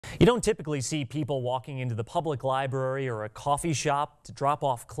You don't typically see people walking into the public library or a coffee shop to drop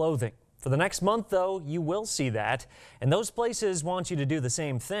off clothing. For the next month, though, you will see that, and those places want you to do the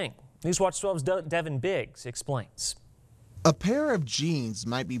same thing. Newswatch 12's Devin Biggs explains. A pair of jeans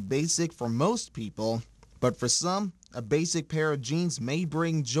might be basic for most people, but for some, a basic pair of jeans may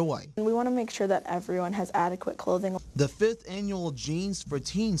bring joy. We want to make sure that everyone has adequate clothing. The 5th annual Jeans for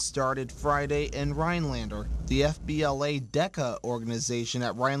Teens started Friday in Rhinelander. The FBLA DECA organization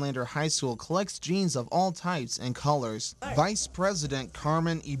at Rhinelander High School collects jeans of all types and colors. Vice President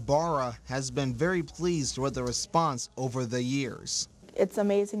Carmen Ibarra has been very pleased with the response over the years. It's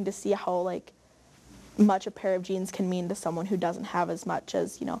amazing to see how much a pair of jeans can mean to someone who doesn't have as much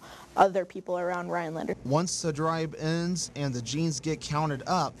as, other people around Rhinelander. Once the drive ends and the jeans get counted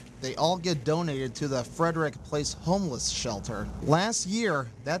up, they all get donated to the Frederick Place Homeless Shelter. Last year,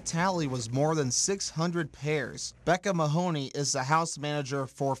 that tally was more than 600 pairs. Becca Mahoney is the house manager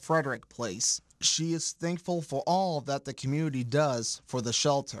for Frederick Place. She is thankful for all that the community does for the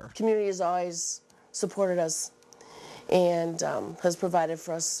shelter. The community has always supported us and has provided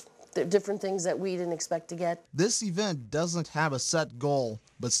for us different things that we didn't expect to get. This event doesn't have a set goal,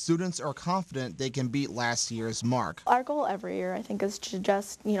 but students are confident they can beat last year's mark. Our goal every year, I think, is to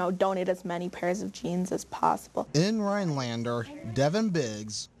just, donate as many pairs of jeans as possible. In Rhinelander, Devin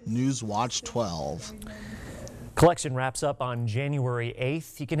Biggs, Newswatch 12. Collection wraps up on January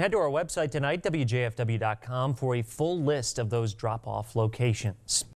 8th. You can head to our website tonight, WJFW.com, for a full list of those drop-off locations.